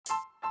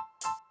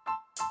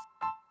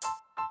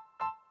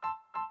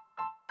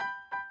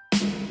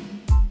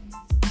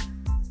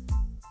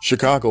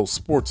Chicago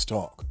Sports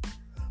Talk,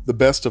 the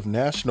best of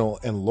national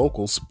and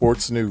local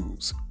sports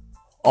news.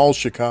 All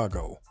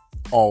Chicago,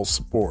 all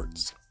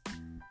sports.